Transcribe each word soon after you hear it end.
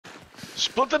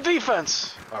Split the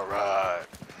defense. All right.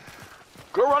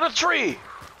 Go run a tree.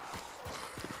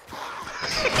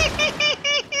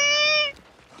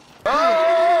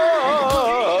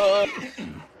 I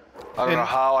don't know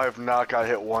how I have not got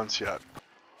hit once yet.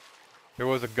 There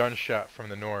was a gunshot from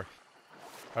the north.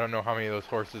 I don't know how many of those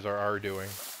horses are doing.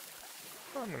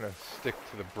 I'm gonna stick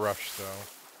to the brush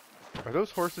though. Are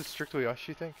those horses strictly us,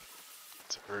 you think?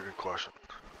 That's a very good question.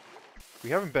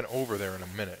 We haven't been over there in a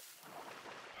minute.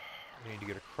 We need to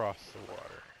get across the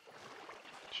water.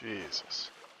 Jesus.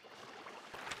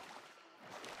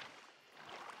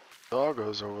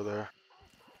 Doggo's over there.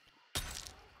 You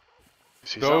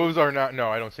see Those something? are not, no,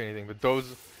 I don't see anything, but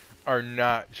those are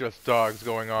not just dogs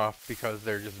going off because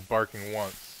they're just barking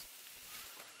once.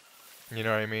 You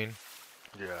know what I mean?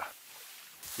 Yeah.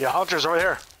 Yeah, Hunter's over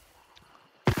here.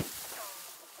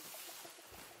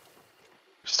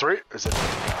 There's three. Is it?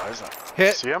 No, he's not.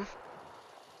 Hit. See him?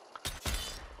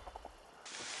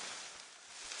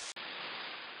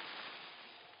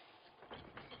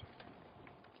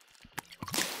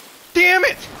 Damn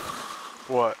it!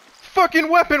 What? Fucking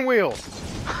weapon wheel!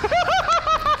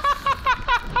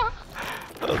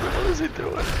 What is he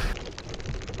doing?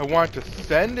 I want to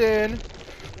send in...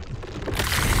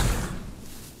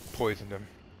 Poisoned him.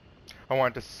 I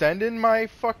want to send in my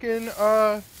fucking,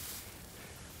 Oh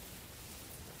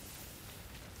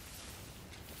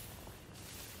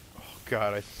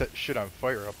god, I set shit on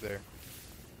fire up there.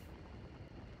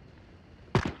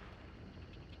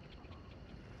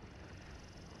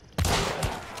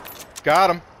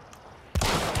 Got him.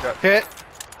 Hit.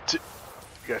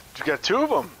 You got two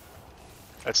of them.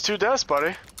 That's two deaths,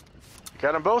 buddy.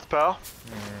 Got them both, pal.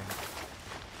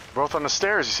 Both on the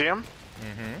stairs. You see them?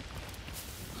 Mm-hmm.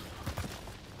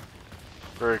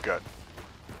 Very good.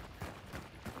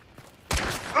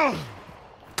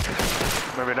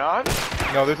 Maybe not?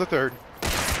 No, there's a third.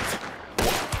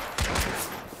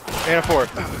 And a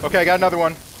fourth. Okay, I got another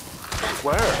one.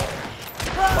 Where?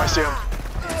 Oh, I see him.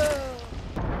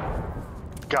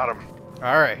 Got him.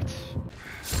 Alright.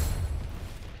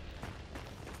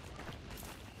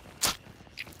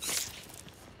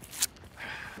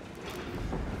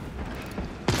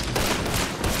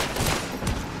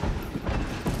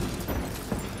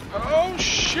 Oh,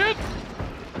 shit!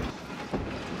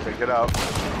 Okay, get out.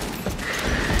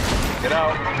 Get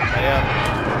out. I am.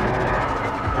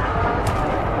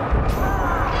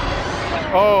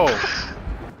 Oh!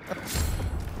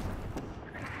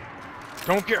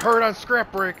 Don't get hurt on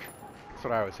scrap break. That's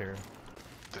what I was hearing.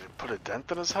 Did it put a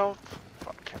dent in his health?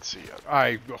 I can't see yet.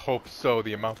 I hope so,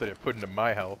 the amount that it put into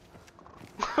my health.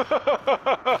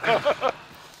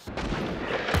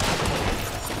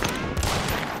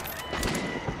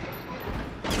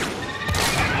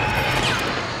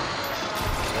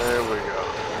 There we go.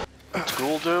 What's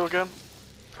Ghoul do again?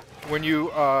 When you,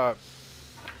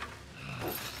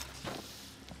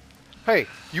 Hey,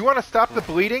 you want to stop the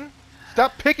bleeding?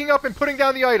 Stop picking up and putting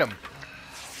down the item!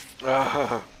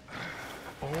 Oh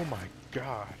my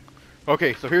god.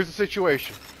 Okay, so here's the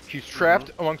situation. He's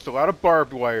trapped amongst a lot of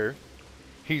barbed wire.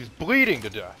 He's bleeding to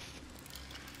death.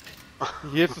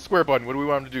 He hits the square button. What do we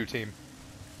want him to do, team?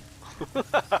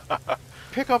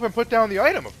 Pick up and put down the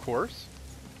item, of course.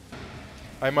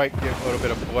 I might get a little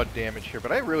bit of blood damage here,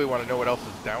 but I really want to know what else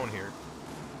is down here.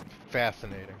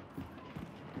 Fascinating.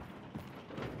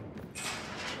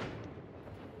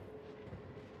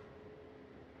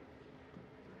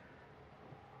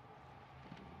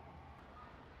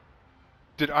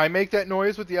 Did I make that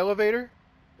noise with the elevator?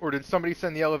 Or did somebody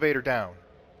send the elevator down?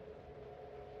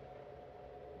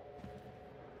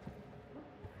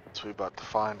 That's what we're about to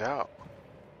find out.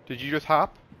 Did you just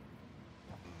hop?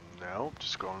 No,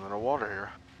 just going in the water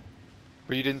here.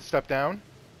 But you didn't step down?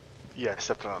 Yeah, I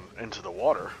stepped on into the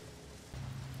water.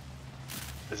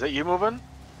 Is that you moving?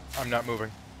 I'm not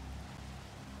moving.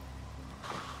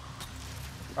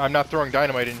 I'm not throwing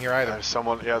dynamite in here either. There's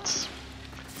someone, yeah, it's...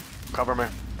 Cover me.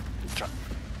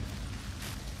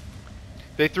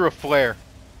 They threw a flare.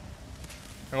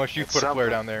 Unless you It's put a flare something.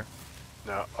 down there.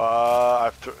 No,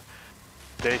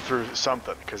 they threw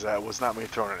something, because that was not me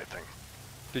throwing anything.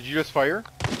 Did you just fire?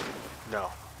 No.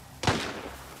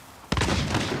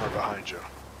 We're behind you.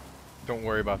 Don't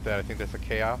worry about that. I think that's a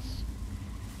chaos.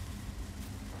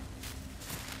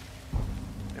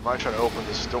 They might try to open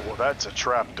this door. Well, that's a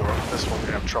trap door. This one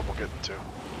we have trouble getting to.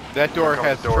 That door Here come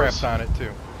has the doors. traps on it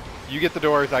too. You get the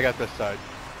doors, I got this side.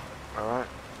 Alright.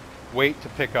 Wait to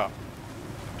pick up.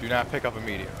 Do not pick up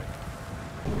immediately.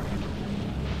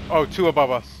 Oh, two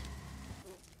above us.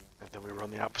 And then we run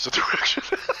the opposite direction.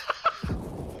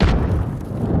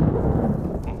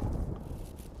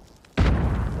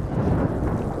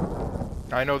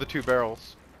 I know the 2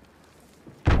 barrels.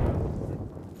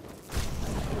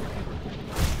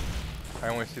 I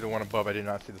only see the one above. I did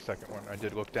not see the second one. I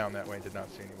did look down that way and did not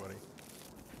see anybody.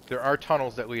 There are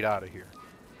tunnels that lead out of here.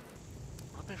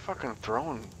 What are they fucking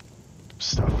throwing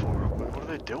stuff for? What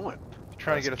are they doing? They're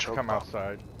trying to get us to come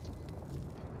outside.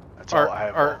 That's all I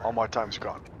have. All my time's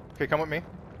gone. Okay, come with me.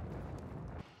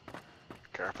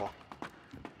 Careful.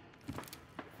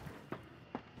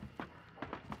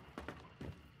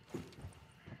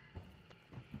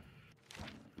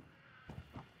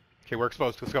 Okay, we're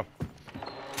exposed. Let's go.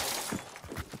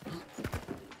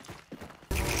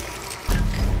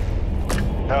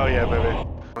 Hell yeah, baby.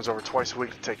 Comes over twice a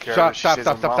week to take care of it.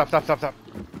 Stop.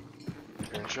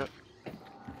 Hearing shit?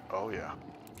 Oh yeah.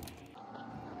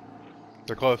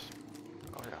 They're close.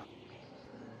 Oh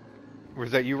yeah.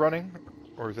 Was that you running?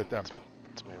 Or is it them?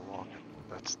 That's me walking.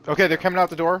 That's okay, they're coming out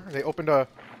the door. They opened a...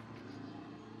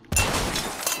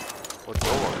 What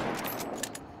door?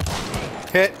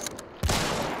 Hit.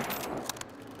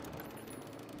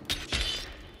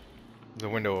 There's a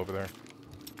window over there.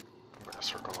 I'm gonna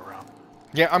circle around.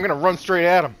 Yeah, I'm gonna run straight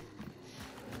at him.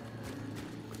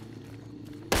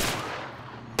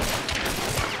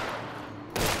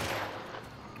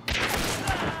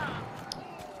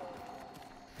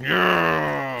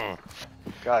 Yeah.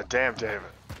 God damn, David.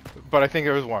 But I think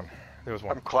there was one. There was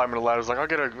one. I'm climbing the ladder. I was like, I'll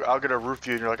get a roof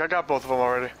view. And you're like, I got both of them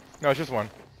already. No, it's just one.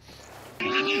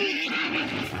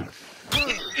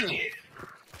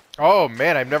 Oh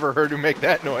man, I've never heard him make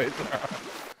that noise.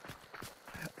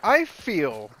 I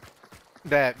feel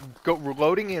that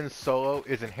loading in solo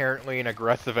is inherently an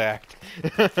aggressive act.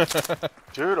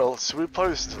 Dude, a lot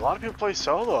of people play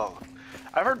solo.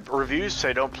 I've heard reviews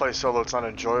say don't play solo, it's not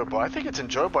enjoyable. I think it's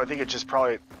enjoyable. I think it's just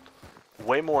probably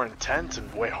way more intense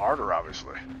and way harder,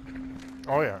 obviously.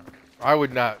 Oh yeah. I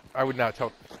would not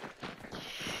tell.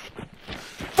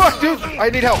 Fuck, dude! I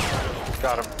need help!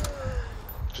 Got him.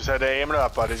 Just had to aim it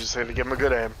up, buddy. Just had to give him a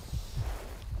good aim.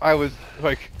 I was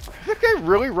like, is that guy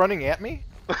really running at me?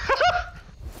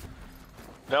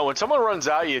 No, when someone runs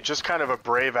at you, it's just kind of a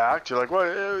brave act. You're like,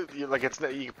 well,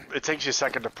 it takes you a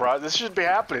second to process. This should be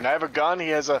happening. I have a gun. He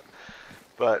has a,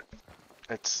 but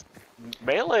it's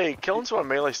melee. Killing someone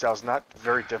melee style is not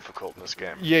very difficult in this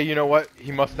game. Yeah, you know what?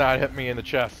 He must not hit me in the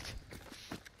chest.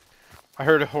 I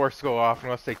heard a horse go off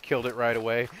unless they killed it right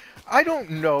away. I don't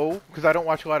know, because I don't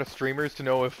watch a lot of streamers to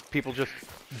know if people just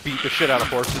beat the shit out of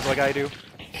horses like I do.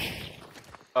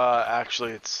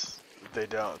 Actually, they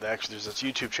don't. There's this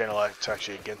YouTube channel that's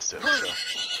actually against it. So.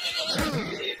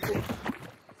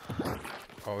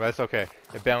 Oh, that's okay.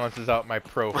 It balances out my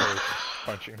pro horse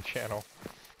punching channel.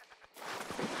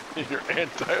 You're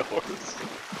anti-horse.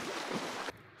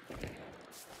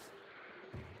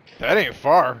 That ain't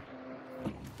far.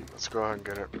 Let's go ahead and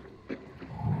get it.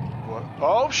 What?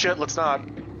 Oh shit! Let's not.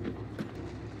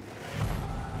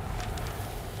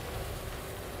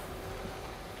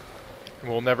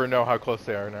 We'll never know how close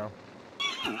they are now.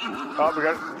 Oh, we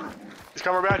got it. He's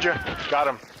coming around you. Got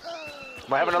him.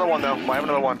 Might have another one though. Might have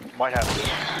another one. Might have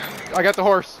it. I got the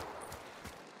horse.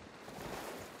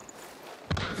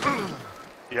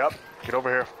 Yep. Get over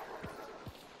here.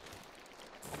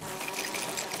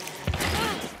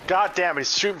 God damn it!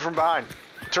 He's shooting from behind.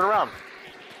 Turn around.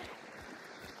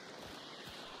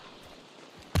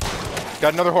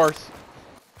 Got another horse.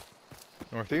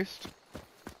 Northeast.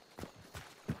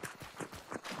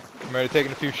 I might have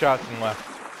taken a few shots and left.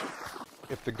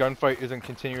 If the gunfight isn't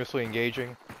continuously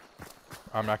engaging,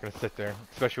 I'm not going to sit there,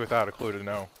 especially without a clue to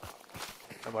know.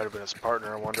 That might have been his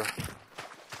partner, I wonder.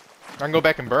 I can go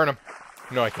back and burn him.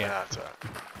 No, I can't. Yeah, that's alright.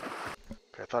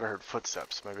 Okay, I thought I heard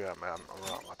footsteps. Maybe I'm wrong.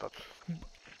 I thought.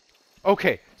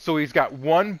 Okay, so he's got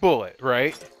one bullet,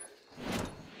 right?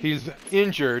 He's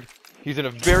injured. He's in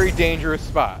a very dangerous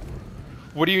spot.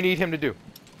 What do you need him to do?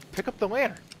 Pick up the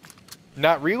lantern.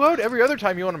 Not reload? Every other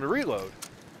time you want him to reload.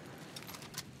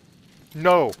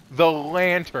 No, the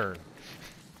lantern.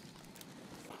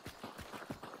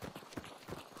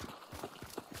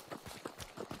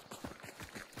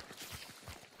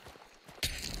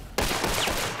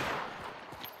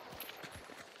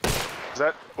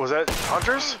 Was that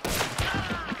hunters?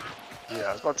 Yeah,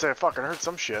 I was about to say I fucking heard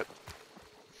some shit.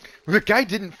 The guy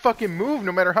didn't fucking move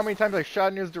no matter how many times I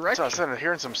shot in his direction. So I started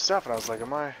hearing some stuff and I was like,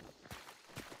 am I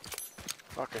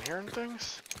fucking hearing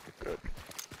things? Good.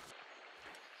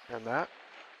 And that?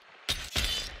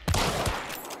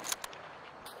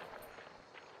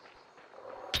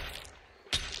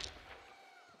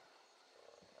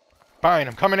 Fine,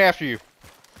 I'm coming after you.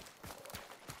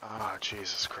 Ah,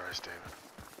 Jesus Christ, David.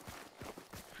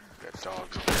 Got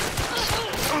dogs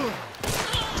over here.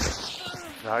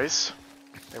 Nice.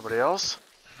 Anybody else?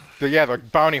 Yeah, the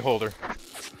bounty holder.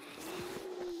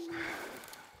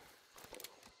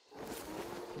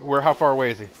 How far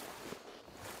away is he?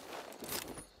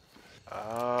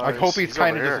 I hope he's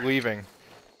kind of just leaving.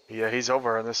 Yeah, he's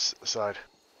over on this side.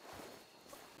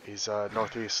 He's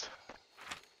northeast.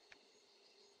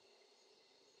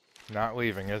 Not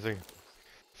leaving, is he?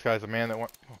 This guy's a man that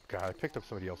went. Oh god, I picked up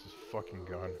somebody else's fucking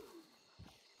gun.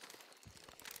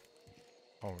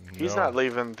 Oh no. He's not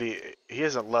leaving the. He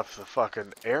hasn't left the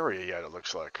fucking area yet. It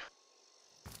looks like.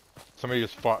 Somebody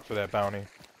just fought for that bounty.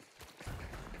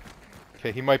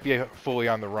 Okay, he might be fully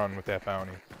on the run with that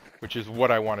bounty, which is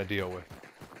what I want to deal with.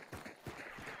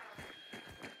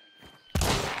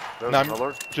 There's an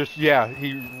alert? Just, yeah,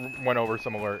 he went over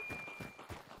some alert.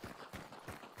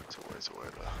 It's a ways away,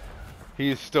 though.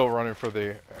 He's still running for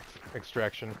the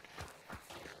extraction.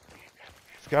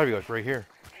 It's gotta be like right here.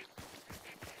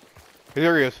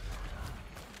 There he is.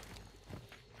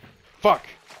 Fuck!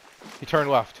 He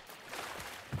turned left.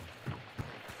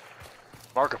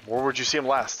 Mark him. Where would you see him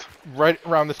last? Right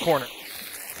around this corner.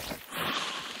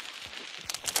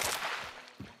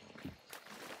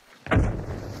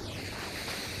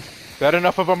 That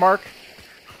enough of a mark?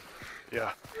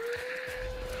 Yeah.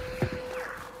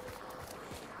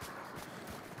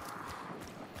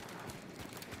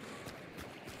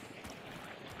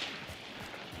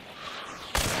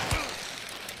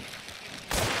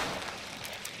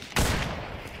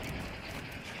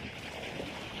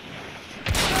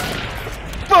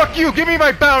 Fuck you! Give me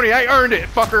my bounty! I earned it,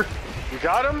 fucker! You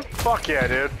got him? Fuck yeah,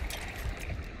 dude.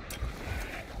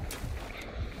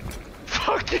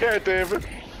 Fuck yeah, David.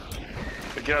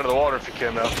 Get out of the water if you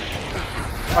can now.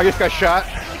 I just got shot.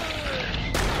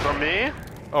 From me?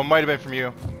 Oh, might have been from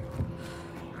you.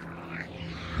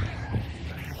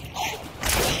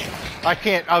 I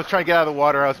can't. I was trying to get out of the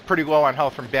water. I was pretty low on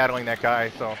health from battling that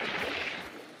guy, so.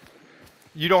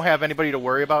 You don't have anybody to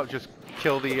worry about. Just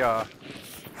kill the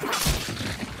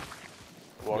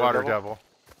water devil.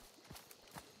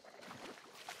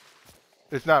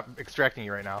 It's not extracting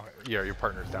you right now. Yeah, your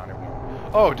partner's down.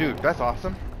 Oh, dude, that's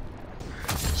awesome.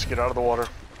 Just get out of the water.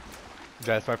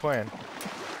 That's my plan.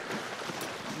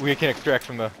 We can extract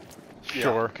from the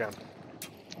shore. Yeah, we can.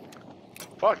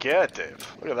 Fuck yeah, Dave.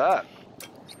 Look at that.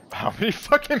 How many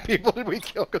fucking people did we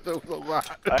kill? Because it was a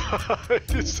lot. I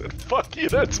just said, fuck you,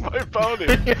 that's my bounty.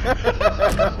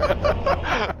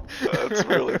 That's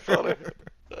really funny.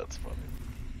 That's funny.